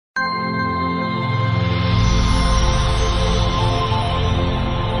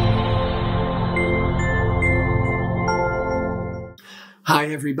Hi,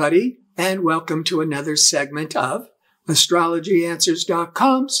 everybody, and welcome to another segment of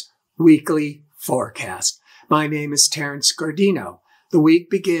AstrologyAnswers.com's weekly forecast. My name is Terrence Gardino. The week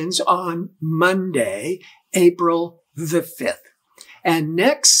begins on Monday, April the 5th. And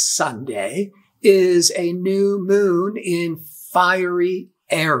next Sunday is a new moon in fiery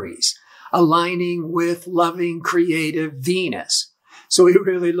Aries, aligning with loving, creative Venus. So we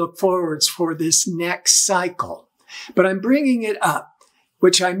really look forward for this next cycle. But I'm bringing it up,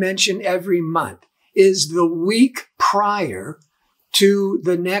 which I mention every month, is the week prior to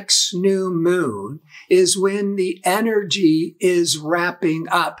the next new moon is when the energy is wrapping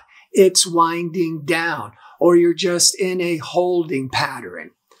up, it's winding down, or you're just in a holding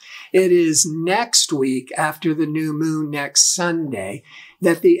pattern. It is next week after the new moon next Sunday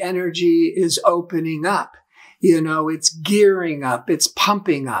that the energy is opening up. You know, it's gearing up, it's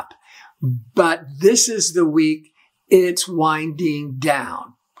pumping up. But this is the week it's winding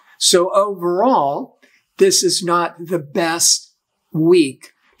down. So overall, this is not the best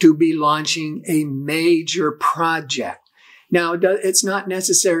week to be launching a major project. Now, it's not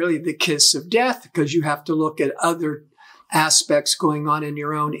necessarily the kiss of death because you have to look at other aspects going on in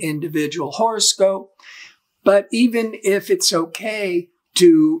your own individual horoscope. But even if it's okay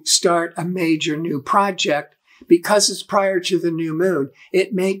to start a major new project, because it's prior to the new moon,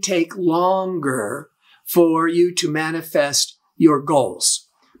 it may take longer for you to manifest your goals.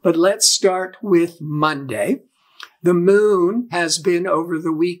 But let's start with Monday. The moon has been over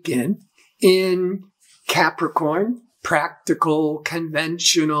the weekend in Capricorn, practical,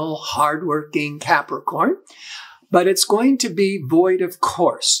 conventional, hardworking Capricorn. But it's going to be void of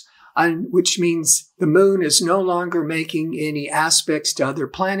course, which means the moon is no longer making any aspects to other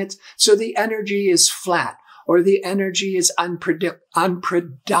planets. So the energy is flat, or the energy is unproductive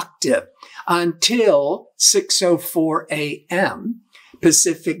until 6:04 a.m.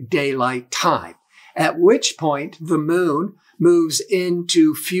 Pacific Daylight Time, at which point the moon moves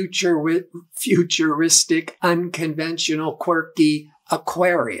into futuristic, unconventional, quirky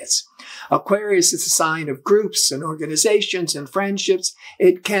Aquarius. Aquarius is a sign of groups and organizations and friendships.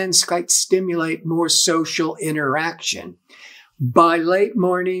 It can stimulate more social interaction. By late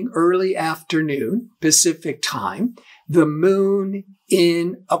morning, early afternoon, Pacific time, the moon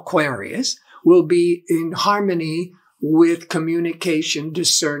in Aquarius will be in harmony with communication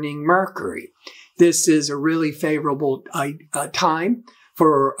discerning Mercury. This is a really favorable time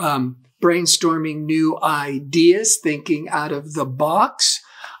for brainstorming new ideas, thinking out of the box,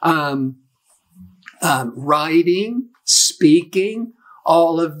 writing, speaking,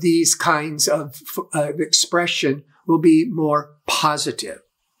 all of these kinds of expression will be more positive.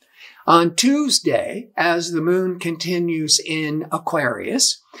 On Tuesday, as the moon continues in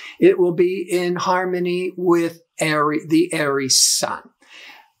Aquarius, it will be in harmony with the Aries Sun.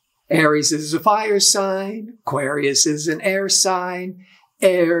 Aries is a fire sign. Aquarius is an air sign.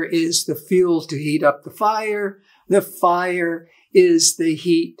 Air is the fuel to heat up the fire. The fire is the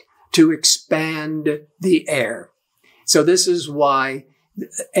heat to expand the air. So this is why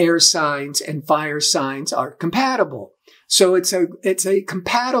air signs and fire signs are compatible. So it's a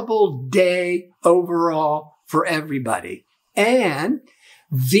compatible day overall for everybody. And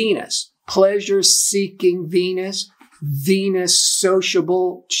Venus, pleasure-seeking Venus,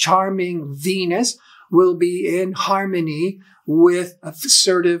 sociable, charming Venus will be in harmony with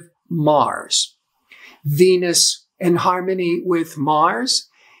Assertive Mars. Venus in harmony with Mars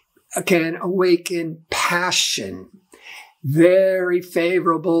can awaken passion. Very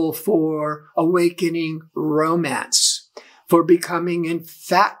favorable for awakening romance, for becoming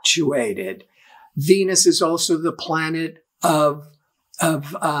infatuated. Venus is also the planet of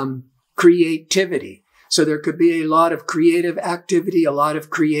creativity. So there could be a lot of creative activity, a lot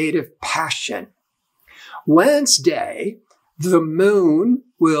of creative passion. Wednesday, the moon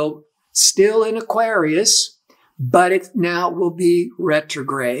will still in Aquarius, but it now will be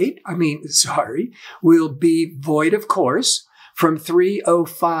will be void of course from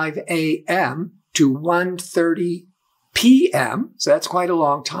 3:05 a.m. to 1:30 p.m. So that's quite a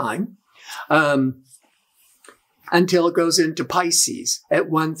long time, until it goes into Pisces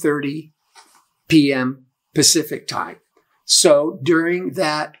at 1:30 p.m. Pacific time. So during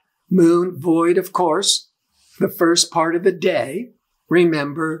that moon void of course, the first part of the day,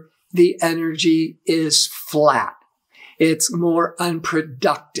 remember, the energy is flat. It's more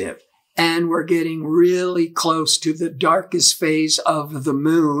unproductive. And we're getting really close to the darkest phase of the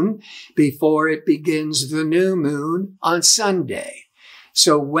moon before it begins the new moon on Sunday.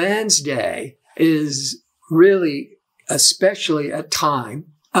 So Wednesday is really especially a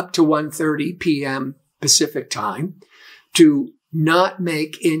time up to 1:30 p.m. Pacific time to not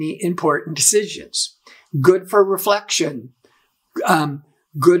make any important decisions. Good for reflection.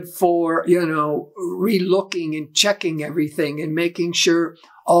 Good for, relooking and checking everything and making sure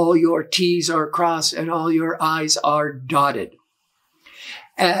all your T's are crossed and all your I's are dotted.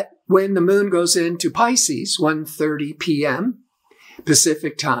 When the moon goes into Pisces, 1:30 p.m.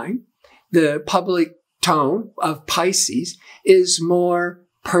 Pacific time, the public tone of Pisces is more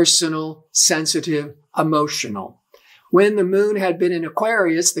personal, sensitive, emotional. When the moon had been in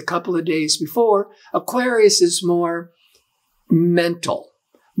Aquarius the couple of days before, Aquarius is more mental,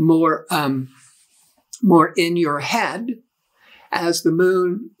 more in your head. As the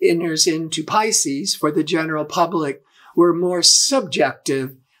moon enters into Pisces, for the general public, we're more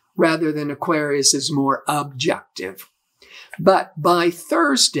subjective rather than Aquarius is more objective. But by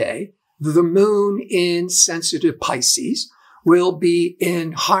Thursday, the moon in sensitive Pisces will be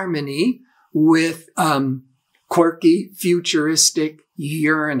in harmony with quirky, futuristic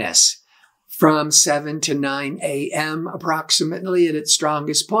Uranus from 7 to 9 a.m. approximately at its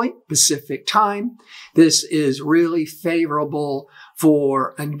strongest point, Pacific time. This is really favorable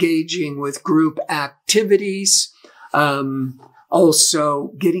for engaging with group activities, also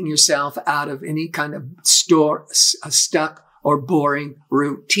getting yourself out of any kind of stuck or boring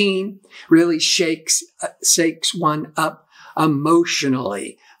routine. Really shakes one up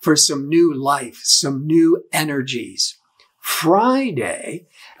emotionally for some new life, some new energies. Friday,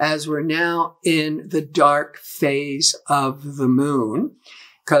 as we're now in the dark phase of the moon,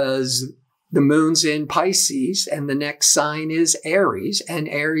 because the moon's in Pisces and the next sign is Aries, and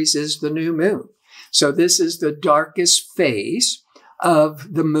Aries is the new moon. So this is the darkest phase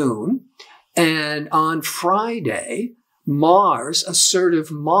of the moon. And on Friday, Mars,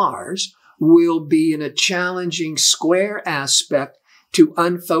 assertive Mars, will be in a challenging square aspect to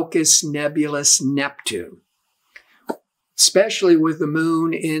unfocused nebulous Neptune. Especially with the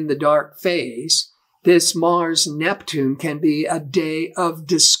moon in the dark phase, this Mars-Neptune can be a day of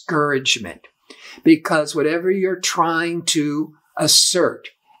discouragement, because whatever you're trying to assert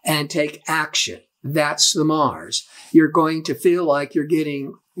and take action, that's the Mars. You're going to feel like you're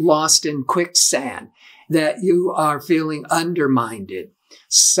getting lost in quicksand, that you are feeling undermined.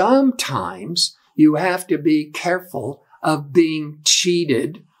 Sometimes you have to be careful of being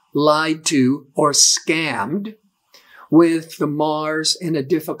cheated, lied to, or scammed with the Mars in a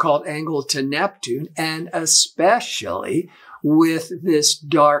difficult angle to Neptune, and especially with this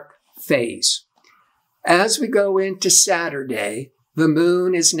dark phase. As we go into Saturday, the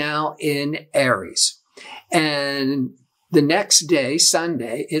moon is now in Aries. And the next day,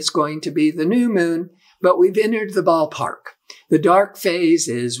 Sunday, it's going to be the new moon, but we've entered the ballpark. The dark phase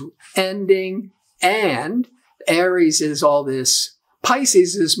is ending, and Aries is all this.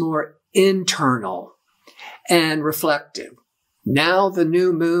 Pisces is more internal and reflective. Now the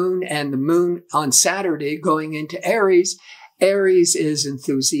new moon and the moon on Saturday going into Aries. Aries is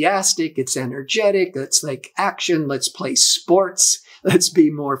enthusiastic. It's energetic. It's like action. Let's play sports. Let's be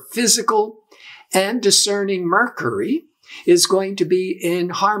more physical. And discerning Mercury is going to be in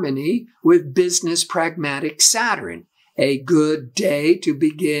harmony with business pragmatic Saturn. A good day to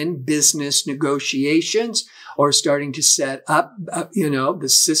begin business negotiations or starting to set up, the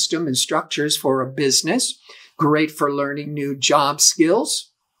system and structures for a business. Great for learning new job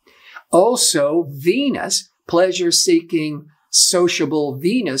skills. Also, Venus, pleasure-seeking, sociable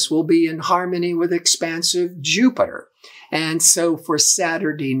Venus, will be in harmony with expansive Jupiter. And so for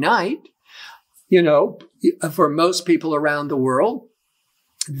Saturday night, for most people around the world,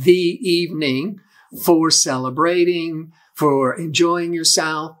 the evening for celebrating, for enjoying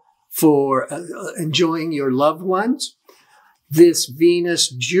yourself, for enjoying your loved ones, this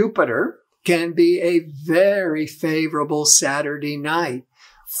Venus-Jupiter can be a very favorable Saturday night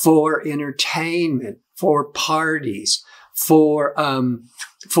for entertainment, for parties, for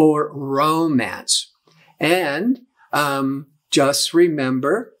romance. And just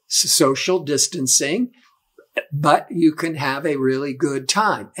remember social distancing, but you can have a really good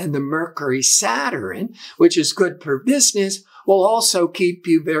time. And the Mercury-Saturn, which is good for business, will also keep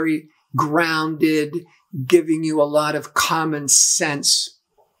you very grounded, giving you a lot of common sense.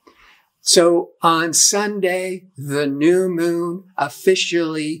 So on Sunday, the new moon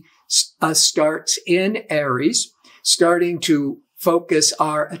officially starts in Aries, starting to focus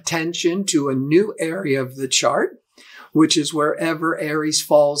our attention to a new area of the chart, which is wherever Aries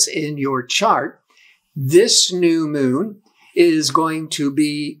falls in your chart. This new moon is going to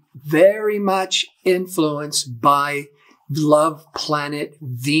be very much influenced by love planet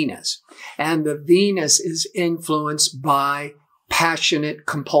Venus. And the Venus is influenced by passionate,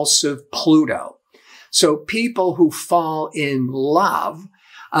 compulsive Pluto. So people who fall in love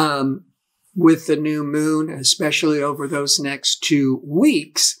with the new moon, especially over those next 2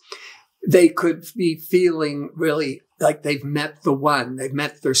 weeks, they could be feeling really like they've met the one, they've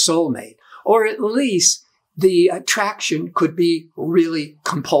met their soulmate, or at least the attraction could be really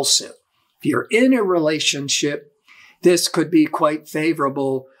compulsive. If you're in a relationship, this could be quite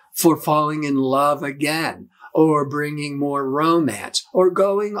favorable for falling in love again, or bringing more romance, or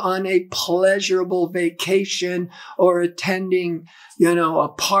going on a pleasurable vacation, or attending, a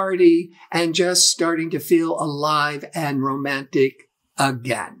party and just starting to feel alive and romantic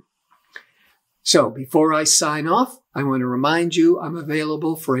again. So before I sign off, I want to remind you I'm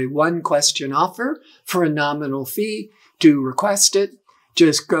available for a 1-question offer for a nominal fee. To request it,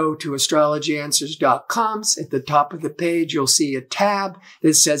 just go to astrologyanswers.com. At the top of the page, you'll see a tab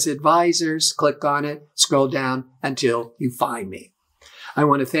that says Advisors. Click on it, scroll down until you find me. I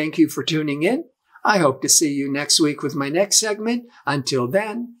want to thank you for tuning in. I hope to see you next week with my next segment. Until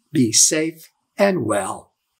then, be safe and well.